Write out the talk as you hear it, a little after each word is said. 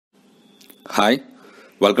Hi,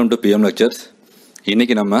 welcome to PM Lectures.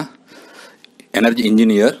 இன்னைக்கு நம்ம energy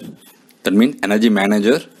engineer, that means energy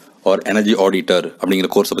manager R energy auditor அப்படிங்கிற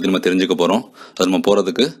கோர்ஸை பற்றி நம்ம தெரிஞ்சுக்க போகிறோம். அது நம்ம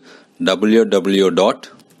போகிறதுக்கு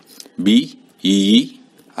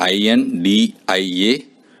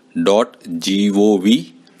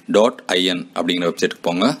www.beendia.gov.in அப்படிங்கிற வெப்சைட்டுக்கு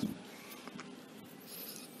போங்க.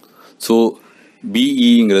 So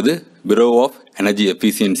பிஇங்கிறது bureau of energy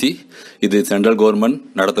efficiency. இது சென்ட்ரல் கவர்மெண்ட்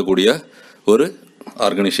நடத்தக்கூடிய ஒரு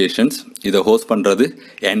ஆர்கனைசேஷன்ஸ். இதை ஹோஸ்ட் பண்ணுறது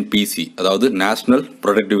என்பிசி, அதாவது national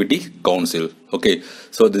productivity council. Okay,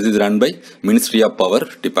 so this is run by ministry of power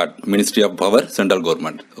ministry of power, central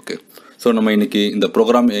government. Okay, so நம்ம இன்னைக்கு இந்த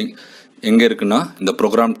ப்ரோக்ராம் எங்கே இருக்குன்னா, இந்த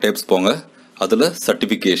ப்ரோக்ராம் டைப்ஸ் போங்க, அதில்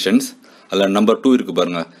சர்டிஃபிகேஷன்ஸ், அதில் நம்பர் 2 இருக்குது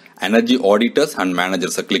பாருங்கள், எனர்ஜி ஆடிட்டர்ஸ் அண்ட்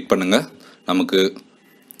மேனேஜர்ஸை கிளிக் பண்ணுங்கள். நமக்கு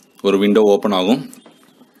ஒரு விண்டோ ஓப்பன் ஆகும்.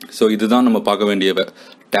 ஸோ இதுதான் நம்ம பார்க்க வேண்டிய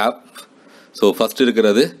டேப். ஸோ ஃபஸ்ட்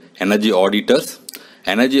இருக்கிறது energy auditors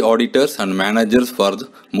and managers for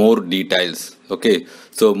more details. Okay,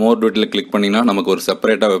 so more detail click பண்ணிங்கன்னா நமக்கு ஒரு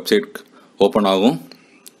செப்பரேட்டாக வெப்சைட் ஓப்பன் ஆகும்,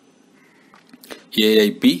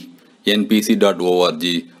 aipnpc.org.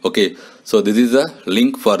 okay, so this is a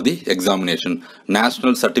link for the examination,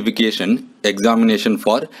 national certification examination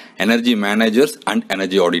for energy managers and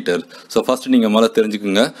energy auditors. So first நீங்க முதல்ல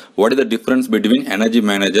தெரிஞ்சுக்குங்க, what is the difference between energy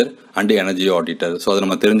manager and energy auditor. so அதை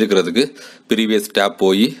நம்ம தெரிஞ்சுக்கிறதுக்கு previous tab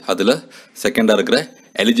போய் அதில் செகண்டா இருக்கிற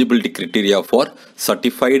eligibility criteria for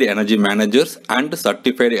certified energy managers and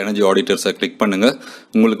certified energy auditors click பண்ணுங்க.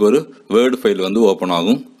 உங்களுக்கு ஒரு வேர்டு ஃபைல் வந்து ஓப்பன்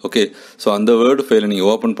ஆகும். ஓகே, ஸோ அந்த வேர்டு ஃபைலை நீங்கள்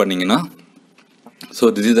ஓப்பன் பண்ணீங்கன்னா, so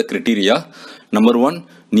this is the criteria. Number 1,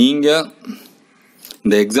 நீங்கள்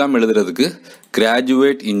இந்த எக்ஸாம் எழுதுறதுக்கு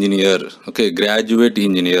graduate engineer, okay, graduate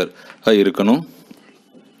engineer இருக்கணும்.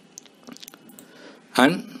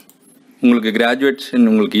 அண்ட் உங்களுக்கு கிராஜுவேஷன்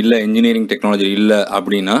உங்களுக்கு இல்லை, இன்ஜினியரிங் டெக்னாலஜி இல்லை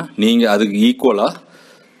அப்படின்னா நீங்கள் அதுக்கு ஈக்குவலாக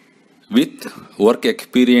with work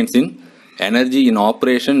experience in energy in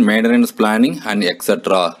operation, maintenance, planning and etc.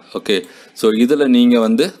 okay, so இதில் நீங்கள்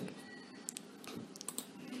வந்து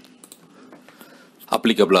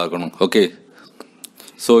applicable ஆகணும். ஓகே,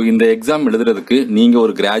 ஸோ இந்த எக்ஸாம் எழுதுறதுக்கு நீங்கள்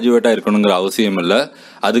ஒரு கிராஜுவேட்டாக இருக்கணுங்கிற அவசியம் இல்லை.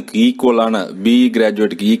 அதுக்கு ஈக்குவலான பிஇ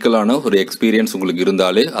கிராஜுவேட்டுக்கு ஈக்குவலான ஒரு எக்ஸ்பீரியன்ஸ் உங்களுக்கு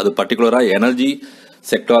இருந்தாலே, அது பர்டிகுலராக எனர்ஜி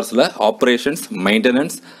செக்டார்ஸில் ஆப்ரேஷன்ஸ்,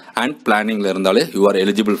 மெயின்டெனன்ஸ் அண்ட் பிளானிங்கில் இருந்தாலே you are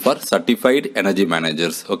eligible for certified energy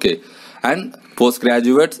managers. Okay, and post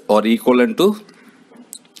graduates R ஈக்குவலன் to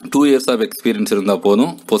 2 years of experience இருந்தால்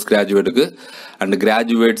போதும் post கிராஜுவேட்டுக்கு. And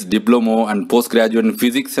graduates, diploma and post graduate in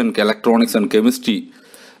physics and electronics and chemistry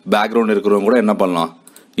background இருக்கிறவங்க கூட என்ன பண்ணலாம்,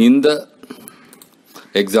 இந்த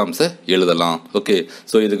எக்ஸாம்ஸை எழுதலாம். Okay,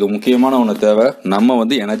 so இதுக்கு முக்கியமான ஒன்று தேவை, நம்ம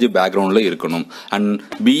வந்து எனர்ஜி பேக்ரவுண்டில் இருக்கணும். And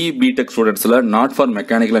BE BTech ஸ்டூடெண்ட்ஸில் not for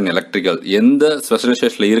mechanical and electrical எந்த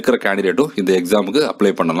ஸ்பெஷலைசேஷனில் இருக்கிற கேண்டிடேட்டும் இந்த எக்ஸாமுக்கு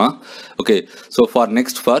அப்ளை பண்ணலாம். Okay, so for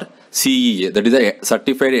சிஇஏ, that is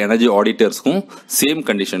certified energy ஆடிட்டர்ஸ்க்கும் same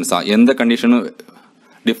conditions தான், எந்த கண்டிஷனும்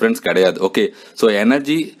டிஃப்ரென்ஸ் கிடையாது. Okay, so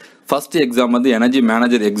energy first exam வந்து எனர்ஜி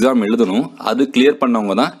மேனேஜர் எக்ஸாம் எழுதணும், அது கிளியர்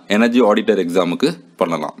பண்ணவங்க தான் எனர்ஜி ஆடிட்டர் எக்ஸாமுக்கு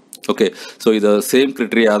பண்ணலாம். ஓகே, ஸோ இது சேம்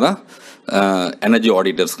கிரிட்டீரியா தான் எனர்ஜி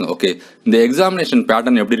ஆடிட்டர்ஸ்க்கு. ஓகே, இந்த எக்ஸாமினேஷன்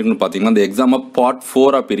பேட்டர்ன் எப்படி இருக்குன்னு பார்த்தீங்கன்னா, இந்த எக்ஸாமை பார்ட்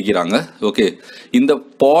 4 பிரிக்கிறாங்க. ஓகே, இந்த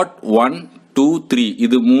பார்ட் 1, 2, 3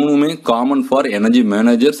 இது மூணுமே common for energy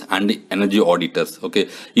managers and energy auditors. Okay,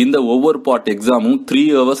 இந்த ஒவ்வொரு பார்ட் எக்ஸாமும் 3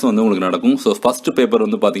 hours வந்து உங்களுக்கு நடக்கும். ஸோ ஃபர்ஸ்ட் பேப்பர்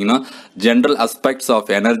வந்து பார்த்தீங்கன்னா general aspects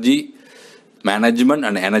of energy management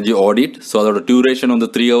and energy audit. So அதோட டியூரேஷன் வந்து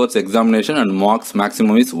 3 hours examination and marks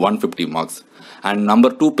maximum is 150 marks. And number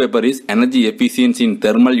 2 paper is energy efficiency in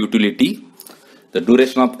thermal utility. The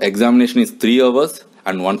duration of examination is 3 hours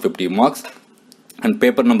and 150 marks. And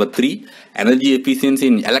paper number 3, energy efficiency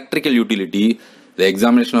in electrical utility. The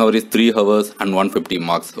examination hour is 3 hours and 150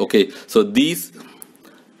 marks. Okay, so these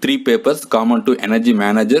 3 papers common to energy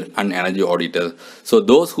manager and energy auditor. So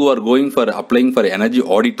those who are going for applying for energy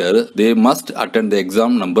auditor, they must attend the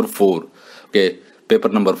exam number 4. Okay,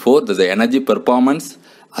 paper number 4, there's the energy performance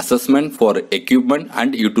assessment for equipment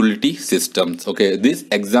and utility systems. Okay, this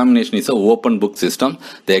examination is a open book system.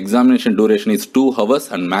 The examination duration is 2 hours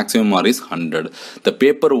and maximum mark is 100. The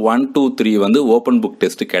paper 1, 2, 3 வந்து open book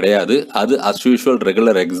test கிடையாது, அது as usual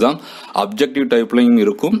regular exam. objective typeலையும்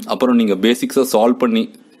இருக்கும், அப்புறம் நீங்கள் பேசிக்ஸை solve பண்ணி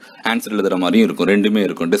answer எழுதுகிற மாதிரியும் இருக்கும், ரெண்டுமே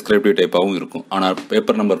இருக்கும், டிஸ்கிரிப்டிவ் டைப்பாகவும் இருக்கும். ஆனால்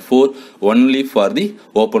paper number 4 only for the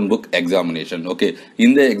open book examination. Okay,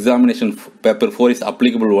 இந்த examination paper 4 is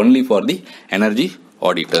applicable only for the energy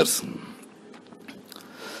auditors.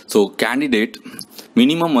 So candidate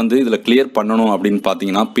minimum வந்து இதில் கிளியர் பண்ணணும் அப்படின்னு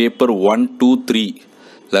பார்த்தீங்கன்னா, பேப்பர் 1, 2, 3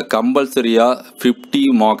 இதில் கம்பல்சரியாக 50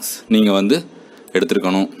 marks நீங்கள் வந்து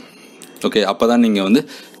எடுத்துருக்கணும். ஓகே, அப்போ தான் நீங்கள் வந்து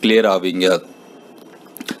கிளியர் ஆவீங்க.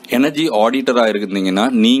 எனர்ஜி ஆடிட்டராக இருந்தீங்கன்னா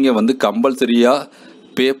நீங்கள் வந்து கம்பல்சரியாக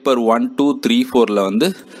பேப்பர் 1, 2, 3, 4ல் வந்து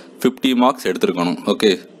 50 மார்க்ஸ் எடுத்துருக்கணும். ஓகே,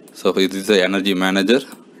 ஸோ இது is a energy manager,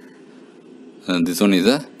 this one is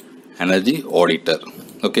a energy auditor.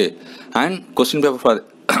 Okay, and question paper for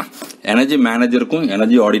energy மேனேஜருக்கும்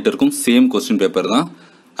energy ஆடிட்டருக்கும் same question paper தான்.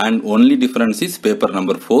 And only difference is paper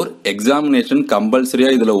number 4. Examination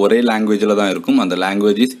கம்பல்சரியாக இதில் ஒரே லாங்குவேஜில் தான் இருக்கும். அந்த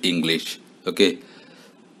language is English. Okay,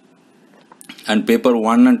 and paper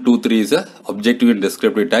 1 and 2, 3 is a objective and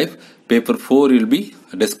descriptive type. Paper 4 will be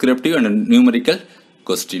descriptive and numerical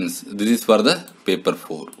questions. This is for the paper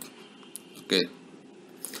 4. Okay,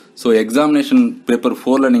 so examination paper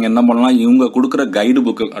 4ல நீங்க என்ன பண்ணலாம், இவங்க கொடுக்குற guide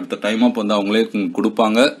book at the time of வந்து அவங்களே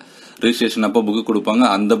கொடுப்பாங்க, registration அப்போ book கொடுப்பாங்க.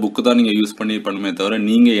 அந்த புக்கு தான் நீங்கள் யூஸ் பண்ணி பண்ணுமே தவிர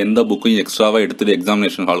நீங்கள் எந்த புக்கையும் எக்ஸ்ட்ராவாக எடுத்துகிட்டு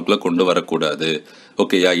எக்ஸாமினேஷன் ஹாலுக்குள்ளே கொண்டு வரக்கூடாது.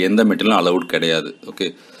 ஓகேயா, எந்த மெட்டீரியலும் அலவுட் கிடையாது. ஓகே,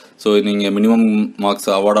 ஸோ நீங்கள் minimum marks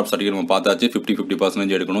award of certificate நம்ம பார்த்தாச்சு,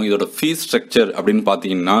 50% எடுக்கணும். இதோட ஃபீஸ் ஸ்ட்ரக்சர் அப்படின்னு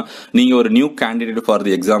பார்த்தீங்கன்னா, நீங்கள் ஒரு new candidate for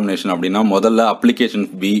the examination அப்படின்னா முதல்ல application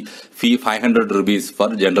fee 500 rupees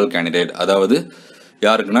for general candidate. அதாவது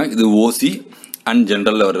யாருக்குன்னா இது ஓசி அண்ட்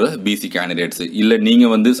ஜென்ரலில் வர்ற பிசி கேண்டிடேட்ஸ். இல்லை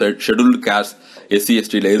நீங்கள் வந்து ஷெட்யூல்டு கேஸ்ட் SC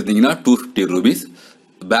STயில் இருந்தீங்கன்னா 250 rupees.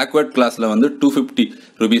 பேக்வர்ட் கிளாஸில் வந்து 250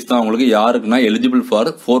 rupees தான் உங்களுக்கு. யாருக்குன்னா eligible for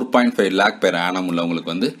 4.5 lakh per annum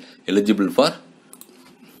உள்ளவங்களுக்கு வந்து eligible for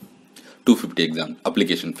 250 exam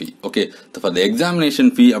application fee. Okay, for the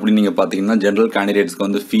examination ஃபீ அப்படின்னு நீங்கள் பார்த்தீங்கன்னா ஜென்ரல் கேண்டிடேட்ஸ்க்கு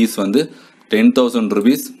வந்து ஃபீஸ் வந்து 10,000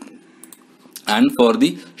 rupees and for the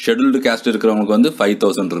scheduled caste இருக்கிறவங்களுக்கு வந்து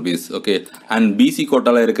 5,000 rupees. ஓகே, அண்ட் பிசி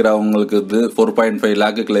கோட்டாவில் இருக்கிறவங்களுக்கு வந்து 4.5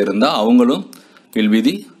 lakhக்குள்ள இருந்தால் அவங்களும் will be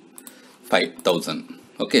the 5,000.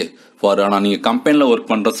 Okay, for ஆனால் நீங்கள் கம்பெனியில் ஒர்க்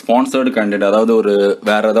பண்ணுற ஸ்பான்சர்டு கேண்டிடேட், அதாவது ஒரு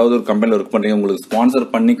வேறு ஏதாவது ஒரு கம்பெனியில் ஒர்க் பண்ணுறீங்க, உங்களுக்கு ஸ்பான்சர்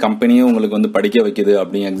பண்ணி கம்பெனியே உங்களுக்கு வந்து படிக்க வைக்கிது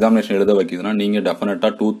அப்படிங்க எக்ஸாமினேஷன் எழுத வைக்கிதுன்னா நீங்கள்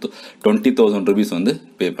டெஃபினட்டாக 20,000 rupees வந்து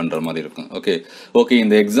பே பண்ணுற மாதிரி இருக்கும். ஓகே ஓகே,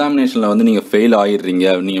 இந்த எக்ஸாமினேஷனில் வந்து நீங்கள் ஃபெயில்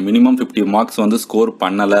ஆகிடுறீங்க, நீங்கள் மினிமம் 50 marks வந்து ஸ்கோர்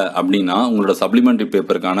பண்ணலை அப்படின்னா உங்களோட சப்ளிமெண்ட்ரி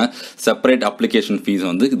பேப்பருக்கான செப்பரேட் அப்ளிகேஷன் ஃபீஸ்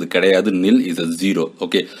வந்து இது கிடையாது, நில் இஸ் 0.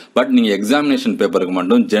 ஓகே, பட் நீங்கள் எக்ஸாமினேஷன் பேப்பருக்கு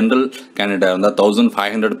மட்டும் ஜென்ரல் கேண்டிடேட் இருந்தால்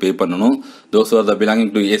 1,500 பே பண்ணணும். Those are the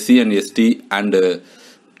belonging to SC and ST and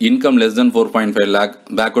income less than 4.5 lakh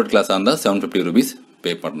backward class இருந்தால் 750 rupees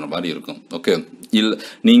பே பண்ணுற மாதிரி இருக்கும். ஓகே, இல்லை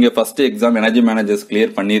நீங்கள் first exam energy managers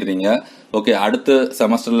clear பண்ணிடுறீங்க. ஓகே, அடுத்த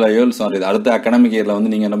செமஸ்டரில் அடுத்த அகாடமிக் இயரில்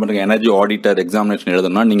வந்து நீங்கள் என்ன பண்ணுறீங்க, எனர்ஜி ஆடிட்டர் எக்ஸாமினேஷன்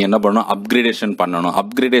எழுதணும்னா நீங்கள் என்ன பண்ணணும், அப்கிரேடேஷன் பண்ணணும்.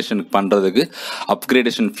 அப்கிரேடேஷன் பண்ணுறதுக்கு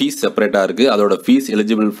அப்கிரேடேஷன் ஃபீஸ் செப்பரேட்டாக இருக்குது. அதோட fees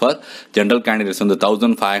eligible for general candidates வந்து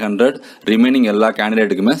 1,500, ரிமைனிங் எல்லா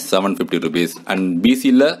கேண்டிடேட்டுக்குமே 750 rupees. அண்ட்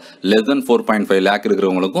பிசியில் லெஸ் தென் 4.5 lakh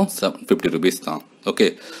இருக்கிறவங்களுக்கும் 750 rupees தான். ஓகே,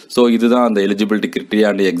 ஸோ இதுதான் அந்த eligibility criteria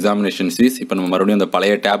and examination fees. இப்போ நம்ம மறுபடியும் அந்த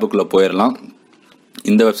பழைய டேபுக்குள்ளே போயிடலாம்.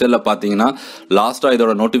 இந்த வெப்சைட்டில் பார்த்தீங்கன்னா லாஸ்ட்டாக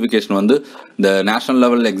இதோட நோட்டிஃபிகேஷன் வந்து இந்த national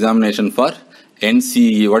level examination for NCE.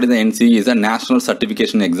 What is the NCE? Is a national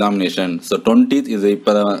certification examination. So 20th இது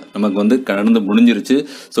இப்போ நமக்கு வந்து கடந்து முடிஞ்சிருச்சு.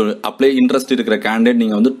 ஸோ அப்ளை இன்ட்ரெஸ்ட் இருக்கிற கேண்டிடேட்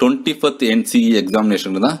நீங்கள் வந்து 21st NCE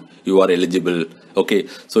எக்ஸாமினேஷனுக்கு தான் you are eligible. Okay,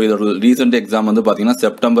 so இதோட ரீசெண்ட் எக்ஸாம் வந்து பார்த்தீங்கன்னா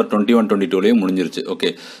செப்டம்பர் 21, 22 முடிஞ்சிருச்சு.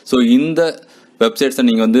 ஓகே, ஸோ இந்த வெப்சைட்ஸை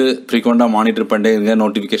நீங்கள் வந்து ஃப்ரீக்வெண்ட்டாக மானிட்டர் பண்ணிட்டே இருங்க,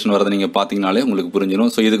 நோட்டிஃபிகேஷன் வரதை நீங்கள் பார்த்தீங்கனாலே உங்களுக்கு புரிஞ்சிடும்.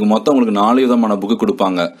 ஸோ இதுக்கு மொத்தம் உங்களுக்கு 4 விதமான புக்கு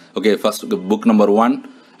கொடுப்பாங்க. Okay, first book number 1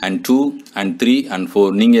 and 2 and 3 and 4.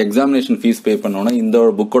 நீங்கள் எக்ஸாமினேஷன் ஃபீஸ் பே பண்ணோன்னா இந்த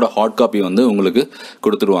புக்கோட ஹார்ட் காப்பி வந்து உங்களுக்கு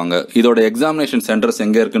கொடுத்துருவாங்க. இதோட எக்ஸாமினேஷன் சென்டர்ஸ்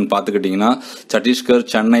எங்கே இருக்குன்னு பார்த்துக்கிட்டிங்கன்னா சத்தீஸ்கர்,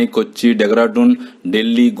 சென்னை, கொச்சி, டெஹ்ராடூன்,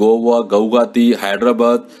 டெல்லி, கோவா, கவுகாத்தி,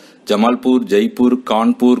 ஹைதராபாத், ஜமால்பூர், ஜெய்ப்பூர்,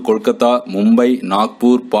 கான்பூர், கொல்கத்தா, மும்பை,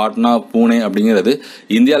 நாக்பூர், பாட்னா, பூனே அப்படிங்கிறது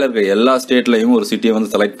இந்தியாவில் இருக்கிற எல்லா ஸ்டேட்லையும் ஒரு சிட்டியை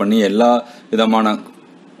வந்து செலக்ட் பண்ணி எல்லா விதமான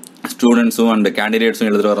ஸ்டூடெண்ட்ஸும் அண்ட் கேண்டிடேட்ஸும்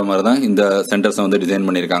எழுதுகிற வர மாதிரி தான் இந்த சென்டர்ஸை வந்து டிசைன்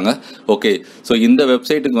பண்ணியிருக்காங்க. ஓகே, ஸோ இந்த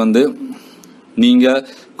வெப்சைட்டுக்கு வந்து நீங்கள்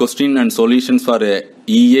question and solutions for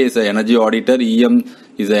EA is energy auditor, EM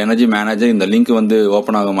is energy manager, இந்த லிங்க் வந்து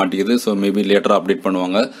ஓப்பன் ஆக மாட்டேங்குது. ஸோ மேபி லேட்டராக அப்டேட்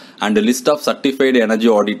பண்ணுவாங்க. And list of certified energy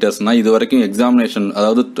ஆடிட்டர்ஸ்னால் இது வரைக்கும் எக்ஸாமினேஷன்,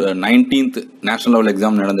 அதாவது 19th நேஷனல் லெவல்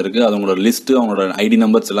எக்ஸாம் நடந்திருக்கு. அது அவங்களோட லிஸ்ட்டு, அவங்களோட ID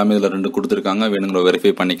நம்பர்ஸ் எல்லாமே இதில் 2 கொடுத்துருக்காங்க, வேணுங்கிற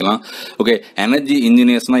வெரிஃபை பண்ணிக்கலாம். ஓகே, எனர்ஜி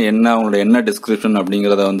இன்ஜினியர்ஸ்னால் என்ன, அவங்களோட என்ன டிஸ்கிரிப்ஷன்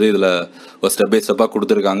அப்படிங்கிறத வந்து இதில் ஒரு ஸ்டெப் பை ஸ்டெப்பாக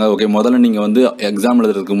கொடுத்துருக்காங்க. ஓகே, முதல்ல நீங்கள் வந்து எக்ஸாம்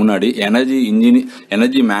எழுதுறதுக்கு முன்னாடி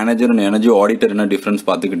energy manager and energy auditor என்ன டிஃப்ரென்ஸ்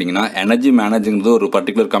பார்த்துக்கிட்டிங்கன்னா, எனர்ஜி மேனேஜருங்கிறது ஒரு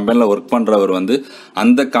பர்டிகுலர் கம்பெனியில் ஒர்க் பண்ணுறவர் வந்து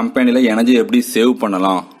அந்த கம்பெனியில் எனர்ஜி எப்படி சேவ்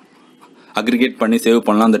பண்ணலாம், அக்ரிகேட் பண்ணி சேவ்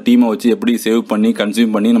பண்ணலாம், அந்த டீமை வச்சு எப்படி சேவ் பண்ணி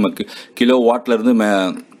கன்சியூம் பண்ணி நமக்கு கிலோ வாட்லேருந்து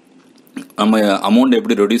நம்ம அமௌண்ட்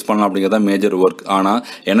எப்படி ரெடியூஸ் பண்ணலாம் அப்படிங்கிறத மேஜர் ஒர்க். ஆனால்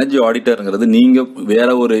எனர்ஜி ஆடிட்டருங்கிறது நீங்கள் வேற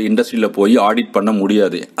ஒரு இண்டஸ்ட்ரியில் போய் ஆடிட் பண்ண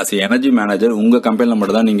முடியாது. அஸ் எனர்ஜி மேனேஜர் உங்கள் கம்பெனியில்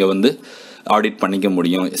மட்டும் தான் நீங்கள் வந்து ஆடிட் பண்ணிக்க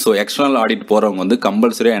முடியும். ஸோ எக்ஸ்டர்னல் ஆடிட் போகிறவங்க வந்து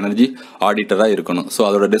கம்பல்சரியாக எனர்ஜி ஆடிட்டராக இருக்கணும். ஸோ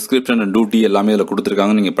அதோட டிஸ்கிரிப்ஷன் அண்ட் டியூட்டி எல்லாமே இதில்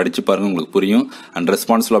கொடுத்துருக்காங்க, நீங்கள் படித்து பாருங்கள், உங்களுக்கு புரியும். And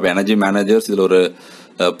responsible of energy managers இதில் ஒரு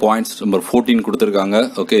பாயிண்ட்ஸ் நம்பர் 14 கொடுத்துருக்காங்க.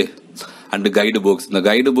 Okay, and guide books. இந்த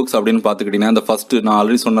கைடு புக்ஸ் அப்படின்னு பார்த்துக்கிட்டிங்கன்னா இந்த ஃபர்ஸ்ட் நான்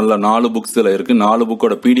ஆல்ரெடி சொன்னல 4 புக்ஸ் இதில் இருக்குது. 4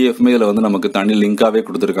 புக்கோட பிடிஎஃப்மே இதில் வந்து நமக்கு தனி லிங்காகவே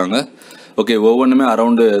கொடுத்துருக்காங்க. ஓகே, ஒவ்வொன்றுமே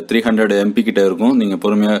அரௌண்டு 300 MB கிட்ட இருக்கும். நீங்கள்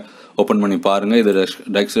பொறுமையாக ஓப்பன் பண்ணி பாருங்கள். இது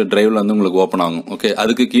டெக்ஸ்ட் டிரைவில் வந்து உங்களுக்கு ஓப்பன் ஆகும். ஓகே,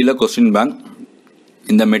 அதுக்கு கீழே கொஸ்டின் பேங்க்.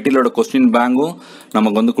 இந்த மெட்டீரியலோட கொஸ்டின் பேங்கும்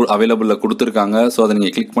நமக்கு வந்து அவைலபிளில் கொடுத்துருக்காங்க. ஸோ அதை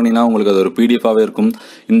நீங்கள் கிளிக் பண்ணினா உங்களுக்கு அது ஒரு பிடிஎஃபாகவே இருக்கும்.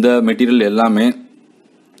 இந்த மெட்டீரியல் எல்லாமே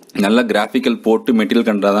நல்ல கிராஃபிக்கல் போட்டு மெட்டீரியல்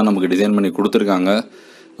கண்டாக தான் நமக்கு டிசைன் பண்ணி கொடுத்துருக்காங்க.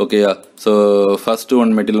 ஓகேயா, ஸோ ஃபஸ்ட்டு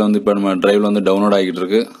ஒன் மெட்டீரியல் வந்து இப்போ நம்ம டிரைவில் வந்து டவுன்லோட் ஆகிட்டு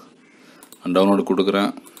இருக்கு. டவுன்லோடு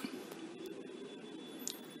கொடுக்குறேன்.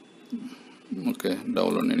 Okay,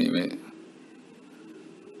 download anyway.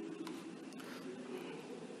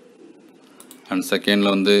 அண்ட்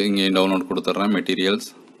செகண்டில் வந்து இங்கே டவுன்லோட் கொடுத்துட்றேன் மெட்டீரியல்ஸ்.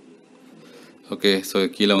 ஓகே, ஸோ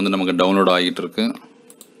கீழே வந்து நமக்கு டவுன்லோட் ஆகிட்டு இருக்கு.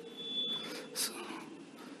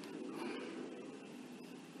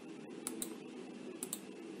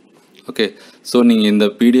 ஓகே, ஸோ நீங்கள் இந்த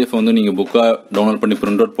பிடிஎஃப் வந்து நீங்கள் புக்காக டவுன்லோட் பண்ணி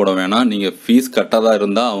பிரிண்ட் அவுட் போட வேணாம். நீங்கள் ஃபீஸ் கட்டாதாக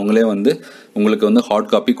இருந்தால் அவங்களே வந்து உங்களுக்கு வந்து ஹார்ட்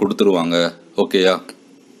காப்பி கொடுத்துருவாங்க. ஓகேயா,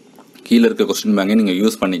 கீழே இருக்க கொஸ்டின் பேங்கை நீங்கள்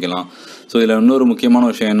யூஸ் பண்ணிக்கலாம். ஸோ இதில் இன்னொரு முக்கியமான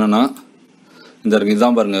விஷயம் என்னென்னா,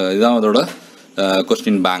 இதான் பாருங்கள், இதுதான் அதோட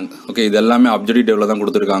கொஸ்டின் பேங்க். ஓகே, இது எல்லாமே அப்ஜெக்டிவ் டேபிளில் தான்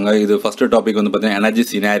கொடுத்துருக்காங்க. இது ஃபஸ்ட்டு டாபிக் வந்து பார்த்தீங்கன்னா எனர்ஜி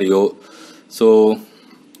சினாரியோ. ஸோ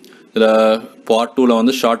இதில் பார்ட் 2ல்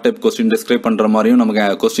வந்து ஷார்ட் டைப் கொஸ்டின் டிஸ்கிரைப் பண்ணுற மாதிரியும் நமக்கு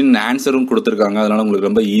கொஸ்டின் ஆன்சரும் கொடுத்துருக்காங்க. அதனால் உங்களுக்கு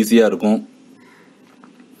ரொம்ப ஈஸியாக இருக்கும்.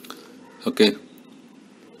 ஓகே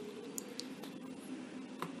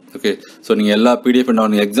ஓகே ஸோ நீங்கள் எல்லா பிடிஎஃப்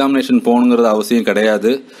எக்ஸாமினேஷன் போகணுங்கிறது அவசியம்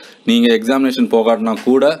கிடையாது. நீங்கள் எக்ஸாமினேஷன் போகாட்டினா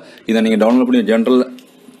கூட இதை நீங்கள் டவுன்லோட் பண்ணி ஜென்ரல்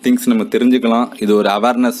திங்ஸ் நம்ம தெரிஞ்சுக்கலாம். இது ஒரு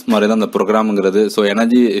அவேர்னஸ் மாதிரி தான் இந்த ப்ரோக்ராமுங்கிறது. ஸோ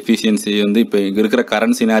எனர்ஜி எஃபிஷியன்சி வந்து இப்போ இங்கே இருக்கிற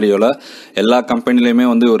கரண்ட் சினாரியோவில் எல்லா கம்பெனிலையுமே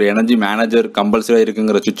வந்து ஒரு எனர்ஜி மேனேஜர் கம்பல்சரியாக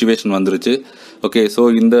இருக்குங்கிற சுச்சுவேஷன் வந்துருச்சு. ஓகே, ஸோ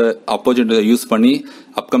இந்த ஆப்பர்ச்சுனிட்டியை யூஸ் பண்ணி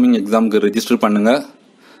அப்கமிங் எக்ஸாமுக்கு ரெஜிஸ்டர் பண்ணுங்கள்.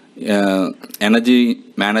 எனர்ஜி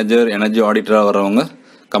மேனேஜர், எனர்ஜி ஆடிட்டராக வரவங்க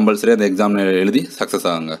கம்பல்சரியாக அந்த எக்ஸாம் எழுதி சக்ஸஸ்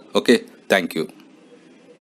ஆகுங்க. Okay, thank you.